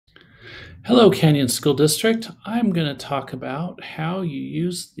Hello, Canyon School District. I'm going to talk about how you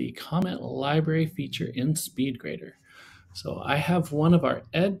use the comment library feature in SpeedGrader. So I have one of our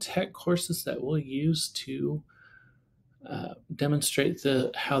ed tech courses that we'll use to demonstrate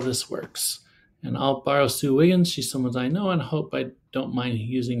how this works. And I'll borrow Sue Wiggins. She's someone I know and hope I don't mind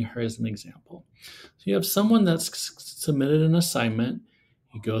using her as an example. So you have someone that's submitted an assignment.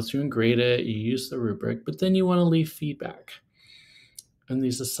 You go through and grade it. You use the rubric, but then you want to leave feedback and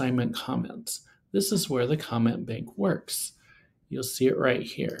these assignment comments. This is where the comment bank works. You'll see it right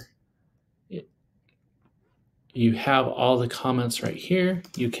here. You have all the comments right here.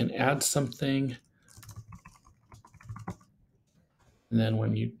 You can add something. And then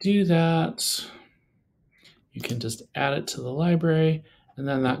when you do that, you can just add it to the library, and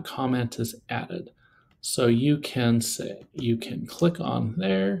then that comment is added. So you can click on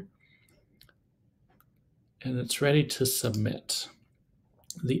there, and it's ready to submit.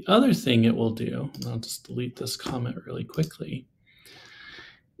 The other thing it will do, and I'll just delete this comment really quickly,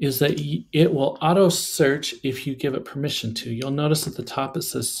 is that it will auto search if you give it permission to. You'll notice at the top it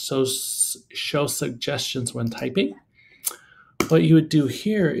says show suggestions when typing. What you would do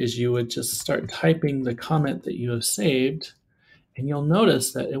here is you would just start typing the comment that you have saved, and you'll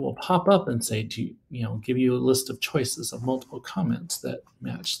notice that it will pop up and say, give you a list of choices of multiple comments that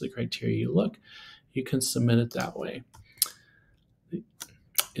match the criteria you look. You can submit it that way.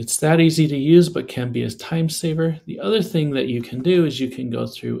 It's that easy to use, but can be a time saver. The other thing that you can do is you can go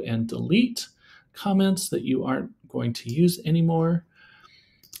through and delete comments that you aren't going to use anymore.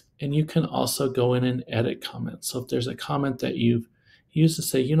 And you can also go in and edit comments. So if there's a comment that you've used to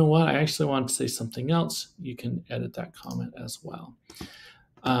say, you know what, I actually want to say something else, you can edit that comment as well.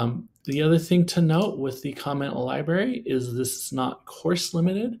 The other thing to note with the comment library is this is not course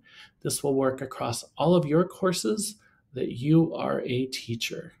limited. This will work across all of your courses that you are a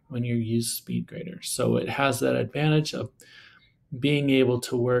teacher when you use SpeedGrader. So it has that advantage of being able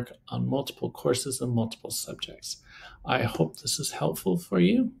to work on multiple courses and multiple subjects. I hope this is helpful for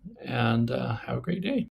you, and have a great day.